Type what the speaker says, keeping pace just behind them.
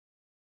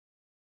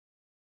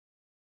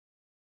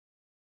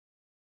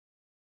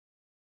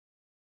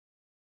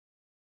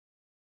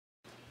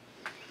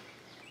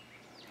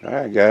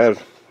Alright guys,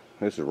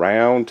 this is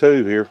round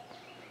 2 here.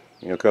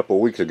 You know, a couple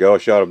of weeks ago I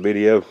shot a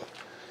video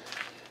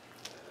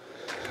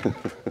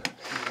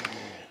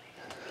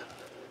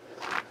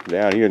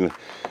down here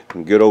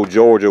in good old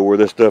Georgia where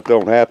this stuff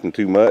don't happen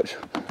too much.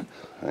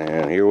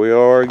 And here we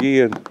are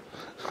again.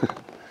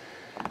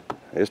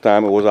 This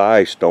time it was an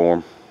ice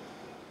storm.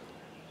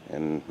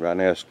 And right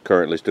now it's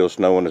currently still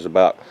snowing. It's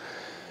about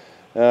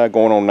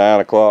going on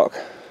 9 o'clock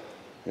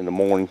in the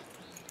morning.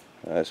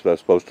 It's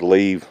supposed to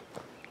leave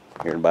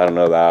here in about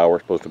another hour.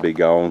 It's supposed to be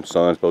gone.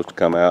 Sun's supposed to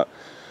come out.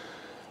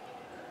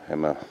 And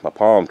my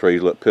palm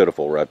trees look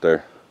pitiful right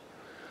there.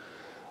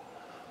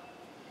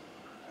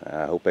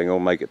 I hope they ain't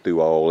gonna make it through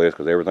all this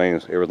because everything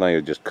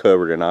is just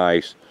covered in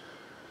ice.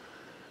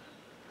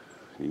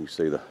 You can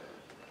see the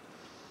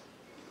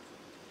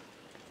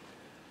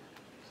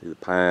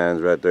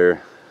pines right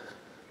there.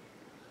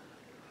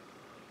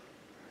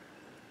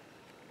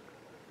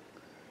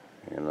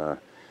 And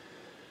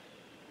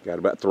got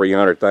about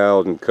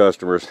 300,000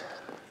 customers,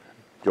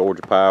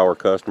 Georgia Power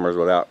customers,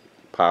 without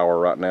power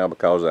right now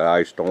because of the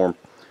ice storm.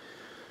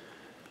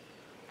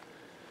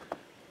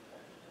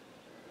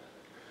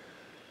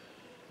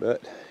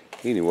 But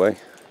anyway,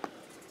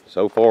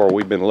 so far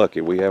we've been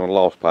lucky. We haven't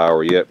lost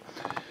power yet.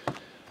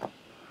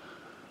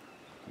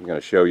 I'm going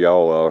to show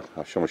y'all.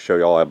 I'm going to show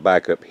y'all a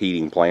backup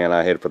heating plan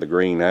I had for the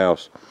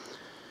greenhouse.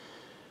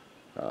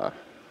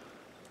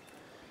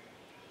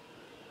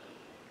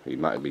 It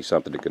might be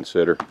something to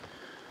consider.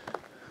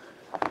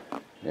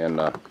 And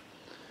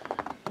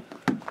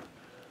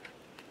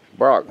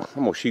Brock,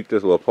 I'm going to shoot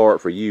this little part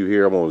for you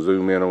here. I'm going to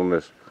zoom in on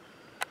this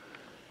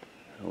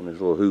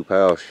little hoop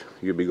house.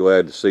 You'll be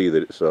glad to see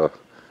that it's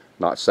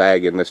not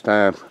sagging this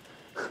time.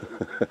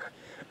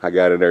 I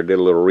got in there, did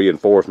a little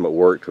reinforcement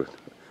work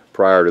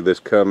prior to this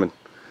coming.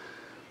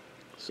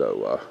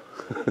 So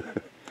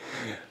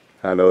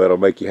I know that'll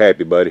make you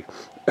happy, buddy.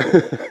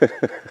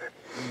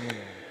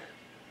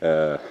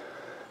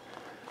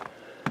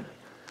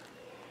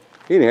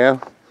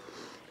 Anyhow,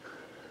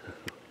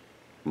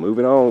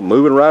 moving on,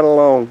 moving right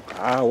along.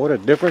 Ah, what a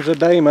difference a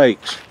day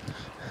makes.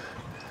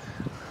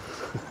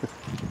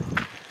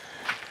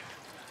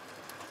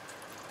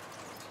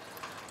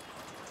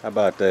 How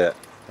about that?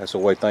 That's the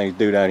way things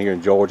do down here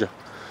in Georgia.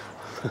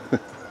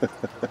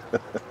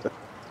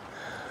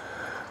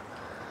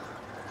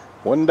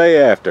 One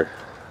day after.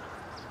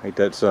 Ain't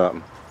that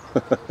something?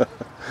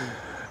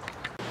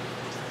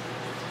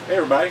 Hey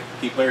everybody,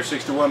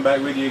 KeyPlayer61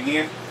 back with you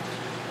again.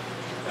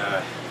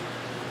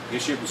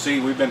 As you can see,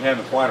 we've been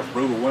having quite a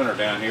brutal winter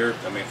down here.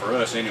 I mean, for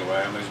us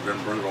anyway. I mean, it's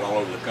been brutal all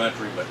over the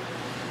country, but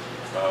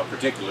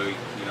particularly,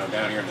 you know,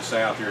 down here in the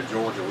south here in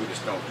Georgia, we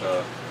just don't,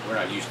 we're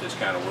not used to this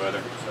kind of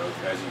weather. So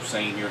as you've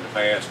seen here in the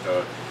past,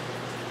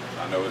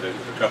 I know there's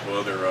a couple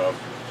other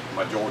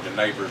my Georgia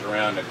neighbors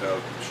around that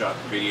shot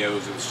videos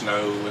of the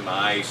snow and the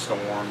ice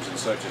storms and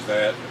such as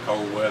that, the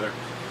cold weather.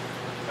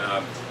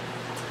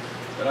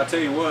 But I tell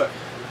you what,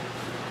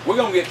 we're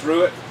gonna get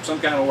through it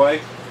some kind of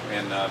way.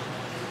 And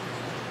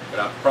but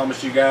I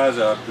promise you guys,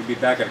 we'll be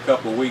back in a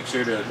couple of weeks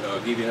here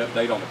to give you an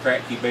update on the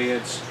Kratky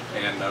beds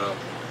and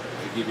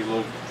give you a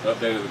little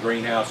update of the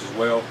greenhouse as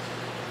well.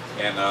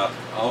 And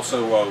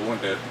also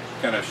wanted to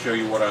kind of show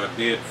you what I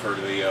did for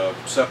the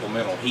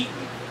supplemental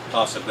heating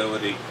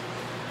possibility.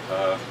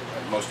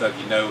 Most of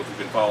you know, if you've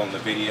been following the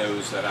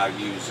videos, that I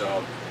use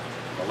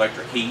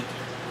electric heat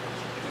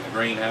in the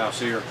greenhouse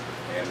here.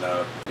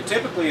 And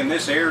typically in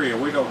this area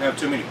we don't have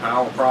too many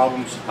power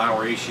problems,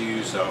 power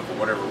issues for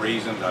whatever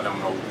reason. I don't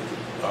know.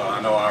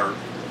 I know our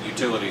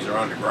utilities are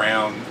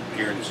underground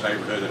here in this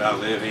neighborhood that I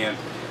live in.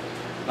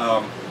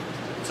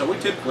 So we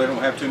typically don't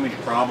have too many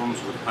problems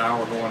with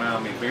power going out.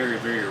 I mean, very,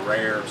 very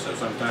rare. So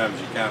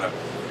sometimes you kind of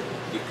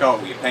get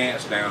caught with your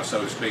pants down, so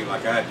to speak,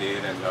 like I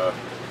did. And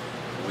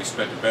we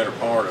spent the better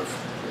part of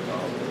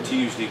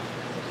Tuesday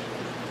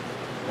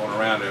going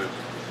around to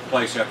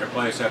place after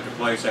place after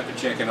place after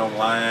checking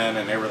online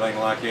and everything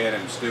like that,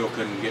 and still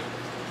couldn't get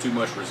too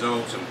much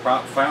results. And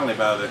finally,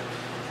 by the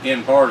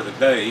end part of the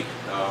day,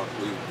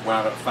 we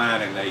wound up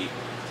finding a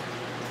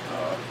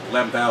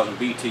 11,000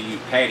 Btu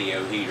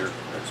patio heater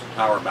that's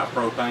powered by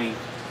propane.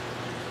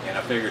 And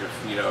I figured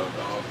if, you know,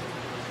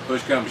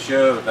 push come to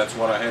shove, if that's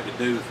what I had to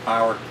do, if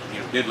power, you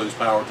know, did lose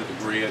power to the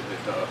grid,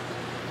 that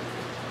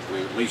we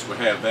at least would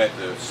have that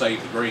to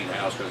save the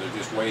greenhouse, because there's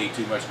just way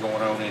too much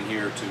going on in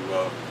here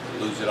to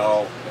lose it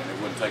all, and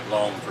it wouldn't take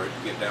long for it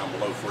to get down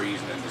below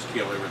freezing and just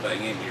kill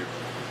everything in here.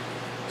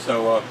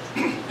 So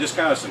just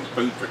kind of some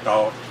food for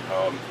thought.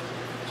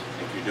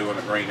 If you're doing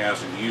a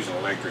greenhouse and you're using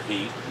electric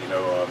heat, you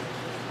know,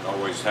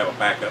 always have a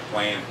backup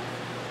plan.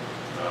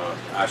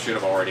 I should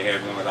have already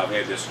had one, but I've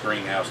had this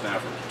greenhouse now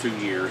for 2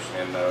 years,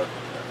 and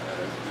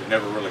it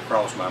never really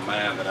crossed my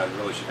mind that I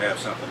really should have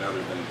something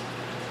other than,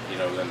 you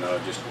know, than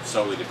just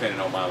solely depending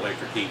on my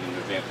electric heating in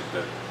the event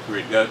that the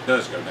grid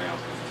does go down.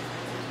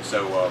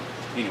 So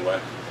anyway,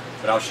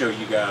 but I'll show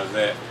you guys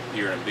that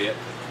here in a bit.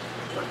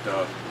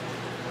 But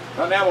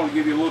right now I want to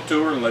give you a little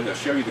tour and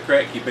show you the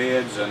Kratky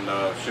beds and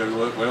show you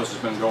what else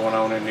has been going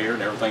on in here,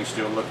 and everything's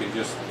still looking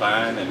just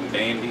fine and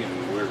dandy,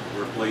 and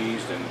we're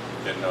pleased, and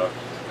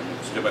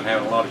still been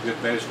having a lot of good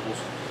vegetables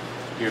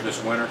here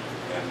this winter,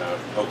 and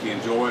hope you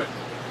enjoy it.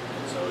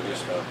 So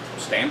just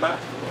stand by.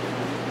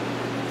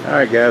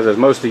 Alright guys, as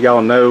most of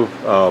y'all know,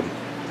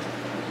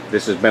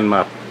 this has been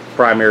my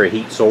primary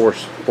heat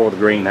source for the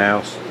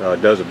greenhouse.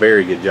 It does a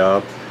very good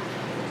job,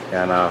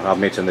 and I'll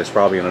mention this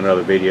probably in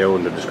another video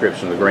in the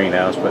description of the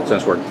greenhouse, but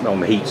since we're on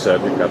the heat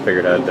subject, I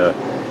figured I'd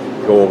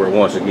go over it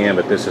once again.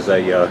 But this is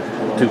a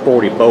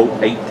 240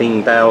 volt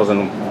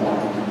 18,000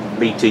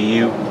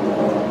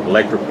 BTU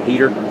electrical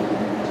heater.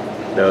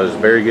 Does a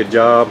very good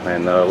job,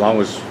 and as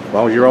long as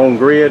you're on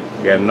grid,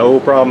 you have no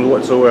problems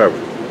whatsoever.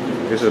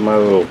 This is my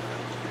little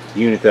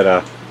unit that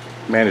I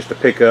managed to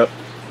pick up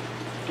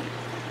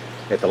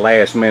at the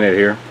last minute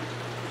here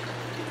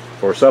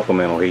for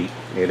supplemental heat.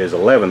 It is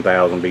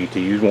 11,000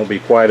 BTUs. Won't be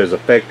quite as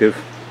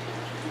effective,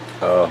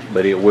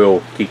 but it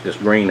will keep this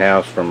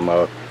greenhouse from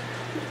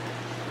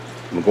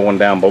going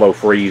down below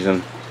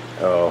freezing,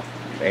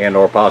 and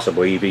or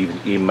possibly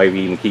even maybe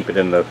even keep it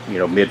in the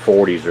mid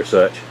 40s or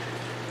such.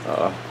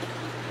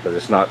 But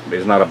it's not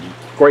a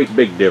great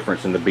big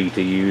difference in the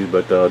BTUs,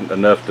 but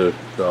enough to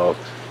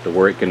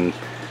where it can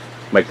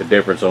make the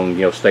difference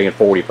on staying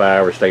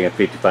 45 or staying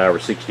 55 or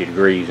 60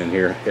 degrees in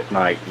here at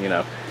night.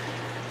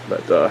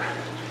 But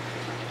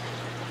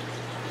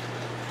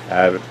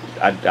I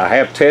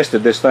have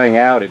tested this thing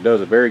out. It does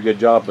a very good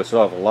job, but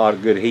still has a lot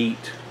of good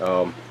heat.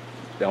 The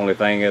only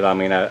thing is,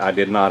 I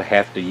did not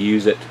have to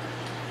use it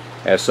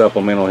as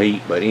supplemental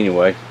heat, but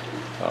anyway,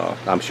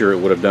 I'm sure it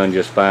would have done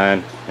just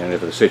fine. And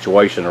if the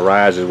situation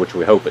arises, which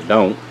we hope it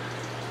don't,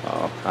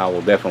 I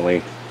will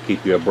definitely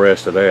keep you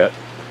abreast of that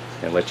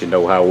and let you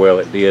know how well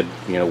it did,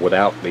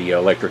 without the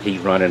electric heat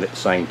running at the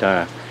same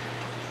time.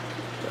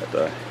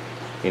 But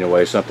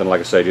anyway, something,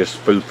 like I say, just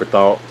food for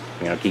thought.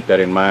 Keep that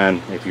in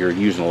mind if you're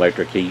using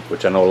electric heat,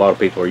 which I know a lot of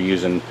people are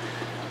using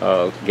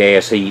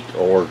gas heat,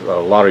 or a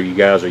lot of you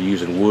guys are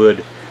using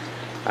wood.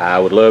 I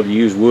would love to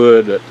use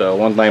wood, but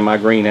one thing, my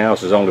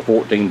greenhouse is only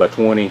 14 by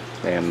 20,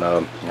 and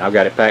I've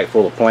got it packed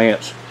full of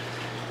plants.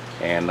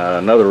 And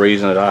another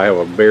reason is I have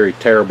a very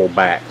terrible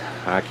back.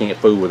 I can't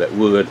fool with that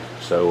wood,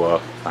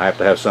 so I have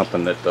to have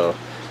something that a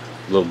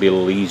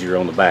little easier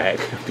on the back.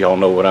 If y'all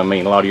know what I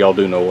mean. A lot of y'all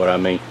do know what I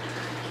mean.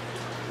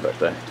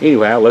 But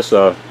anyway, let's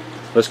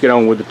get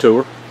on with the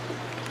tour.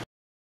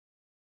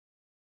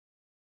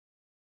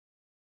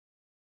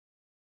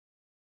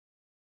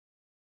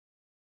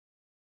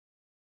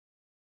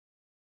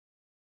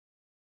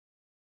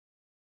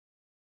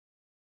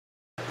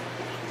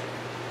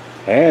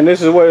 And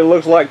this is what it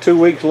looks like 2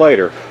 weeks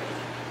later.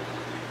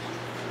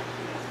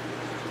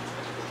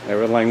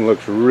 Everything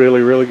looks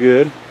really, really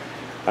good.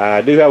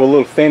 I do have a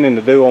little thinning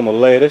to do on the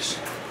lettuce.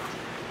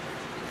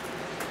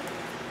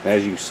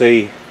 As you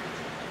see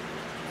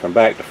from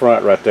back to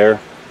front right there,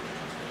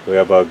 we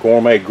have a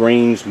gourmet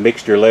greens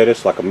mixture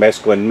lettuce, like a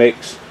mesclun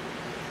mix.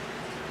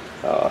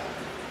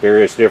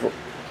 Various different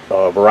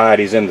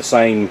varieties in the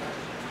same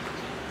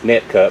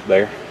net cup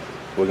there.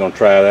 We're going to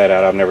try that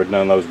out. I've never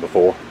done those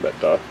before.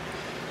 But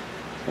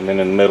and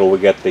then in the middle we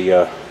got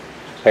the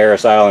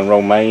Paris Island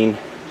romaine.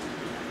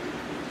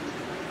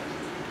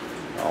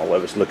 All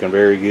of it's looking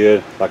very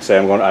good. Like I say,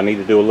 I need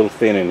to do a little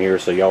thinning here,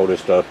 so y'all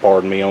just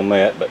pardon me on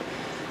that. But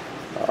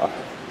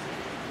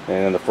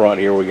and in the front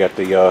here we got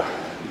the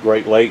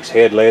Great Lakes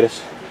head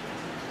lettuce.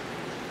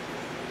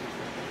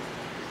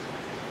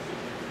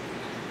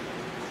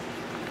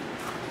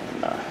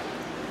 And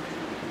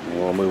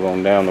we'll move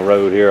on down the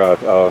road here.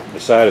 I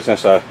decided,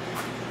 since I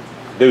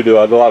do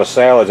a lot of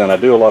salads and I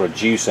do a lot of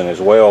juicing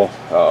as well,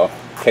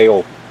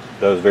 Kale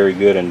does very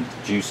good in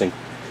juicing.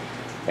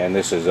 And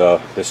this is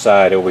this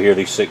side over here,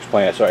 these 6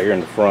 plants right here in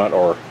the front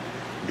are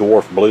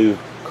dwarf blue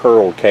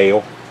curled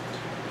kale.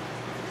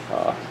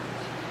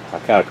 I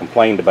kind of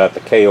complained about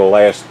the kale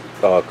last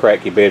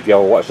Kratky bed. If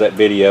y'all watched that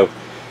video,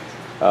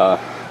 I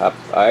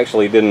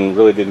actually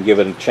really didn't give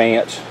it a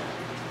chance,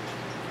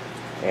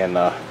 and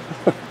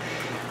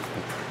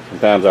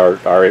sometimes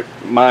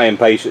my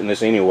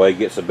impatientness anyway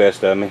gets the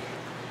best of me.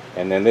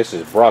 And then this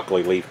is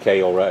broccoli leaf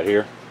kale right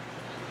here,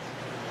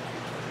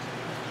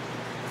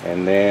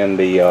 and then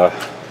the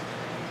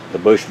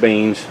bush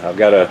beans. I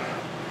got to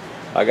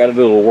do a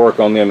little work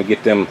on them and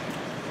get them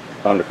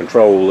under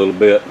control a little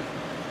bit.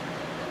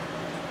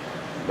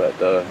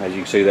 But as you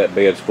can see, that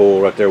bed's full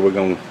right there. We're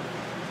gonna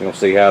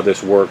see how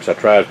this works. I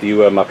tried a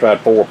few of them. I tried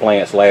 4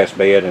 plants last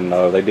bed, and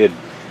they did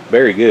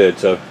very good.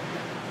 So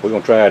we're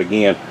gonna try it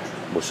again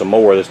with some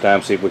more this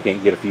time. See if we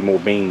can't get a few more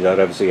beans out of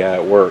it and see how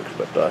it works.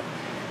 But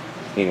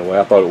anyway,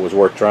 I thought it was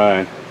worth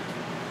trying.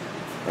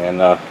 And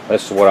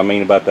that's what I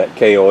mean about that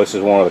kale. This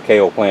is one of the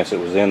kale plants that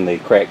was in the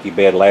Kratky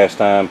bed last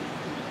time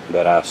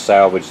that I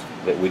salvaged,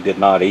 that we did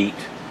not eat.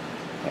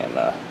 And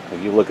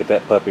if you look at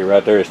that puppy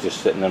right there, it's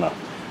just sitting in a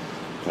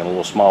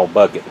little small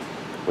bucket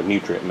with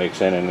nutrient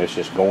mix in it, and it's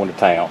just going to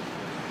town.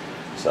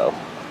 So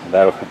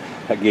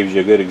that gives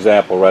you a good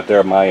example right there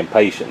of my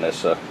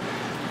impatientness.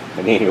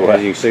 And anyway,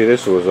 as you can see,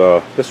 this was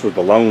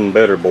the lone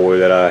better boy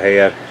that I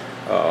had.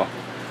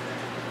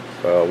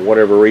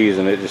 whatever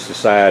reason, it just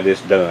decided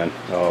it's done.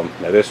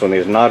 Now this one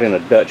is not in a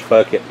Dutch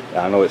bucket.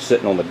 I know it's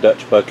sitting on the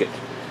Dutch bucket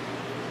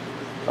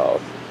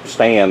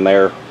stand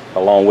there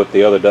along with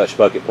the other Dutch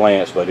bucket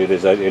plants, but it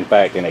is in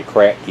fact in a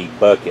Kratky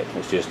bucket.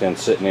 It's just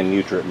sitting in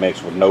nutrient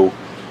mix with no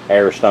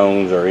air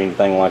stones or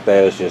anything like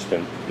that. It's just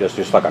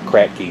like a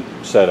Kratky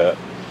setup.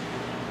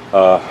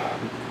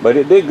 But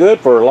it did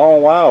good for a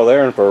long while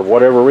there, and for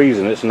whatever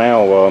reason, it's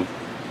now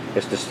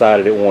it's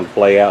decided it wanted to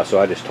play out, so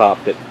I just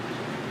topped it.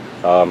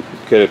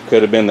 Could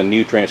have been the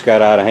nutrients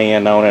got out of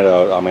hand on it.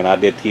 I mean, I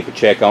did keep a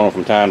check on it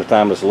from time to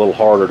time. It's a little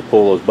harder to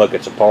pull those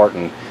buckets apart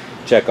and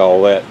check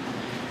all that.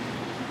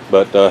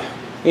 But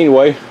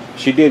anyway,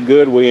 she did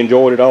good. We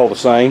enjoyed it all the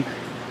same.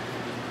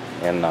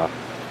 And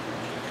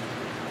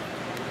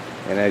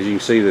as you can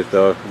see,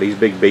 that these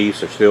big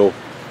beasts are still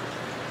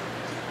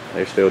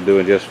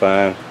doing just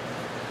fine.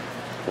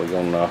 We're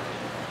gonna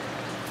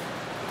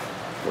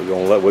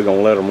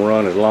let them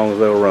run as long as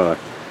they'll run.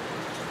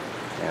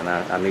 And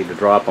I need to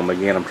drop them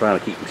again. I'm trying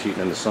to keep them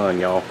shooting in the sun,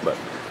 y'all. But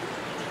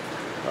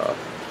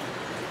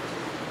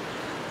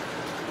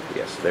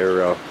yes,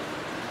 they're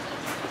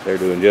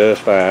doing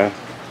just fine.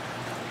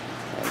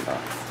 And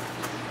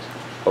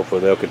hopefully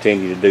they'll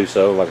continue to do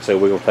so. Like I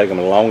said, we're gonna take them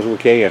as long as we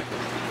can.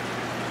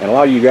 And a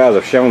lot of you guys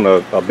have shown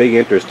a big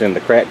interest in the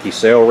Kratky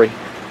celery,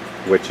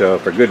 which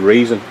for good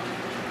reason.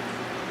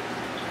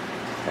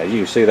 As you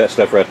can see, that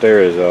stuff right there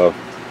is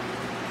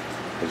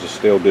just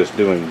still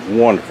doing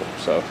wonderful.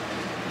 So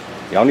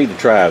y'all need to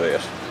try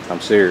this. I'm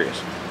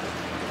serious.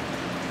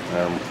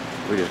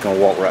 We're just gonna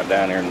walk right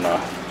down there and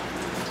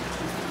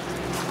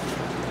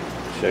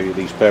show you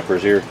these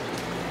peppers here.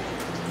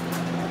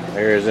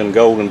 There's them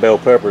golden bell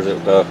peppers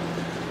that the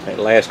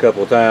last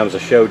couple of times I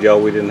showed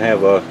y'all we didn't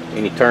have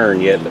any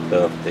turn yet,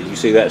 but you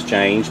see that's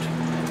changed.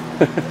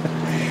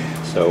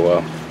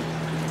 So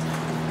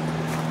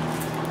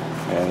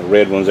and the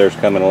red ones there's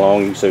coming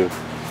along. You can see a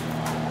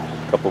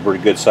couple of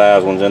pretty good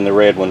sized ones in the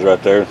red ones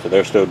right there, so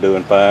they're still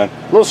doing fine.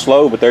 A little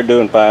slow, but they're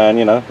doing fine,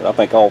 you know, I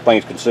think all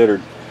things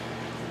considered.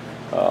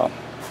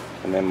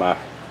 And then my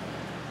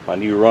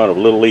new run of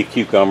little leaf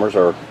cucumbers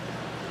are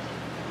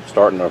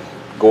starting to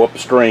go up the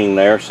stream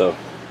there, so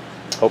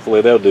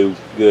hopefully they'll do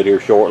good here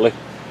shortly.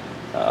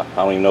 I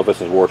don't even know if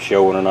this is worth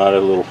showing or not.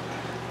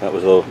 That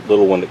was a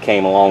little one that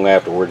came along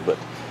afterwards, but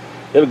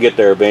it'll get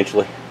there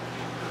eventually.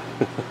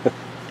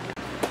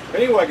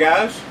 Anyway,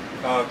 guys,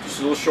 just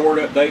a little short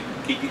update.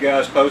 Keep you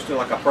guys posted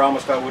like I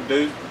promised I would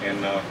do,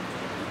 and I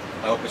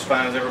hope this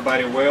finds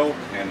everybody well.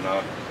 And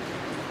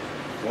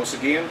once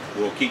again,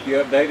 we'll keep you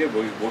updated.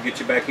 We'll get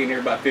you back in here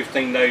about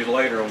 15 days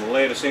later on the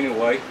lettuce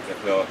anyway,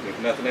 if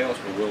nothing else.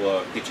 But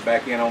we'll get you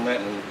back in on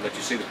that and let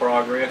you see the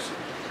progress.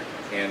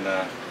 And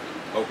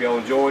hope y'all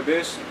enjoyed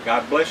this.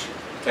 God bless you.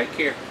 Take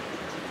care.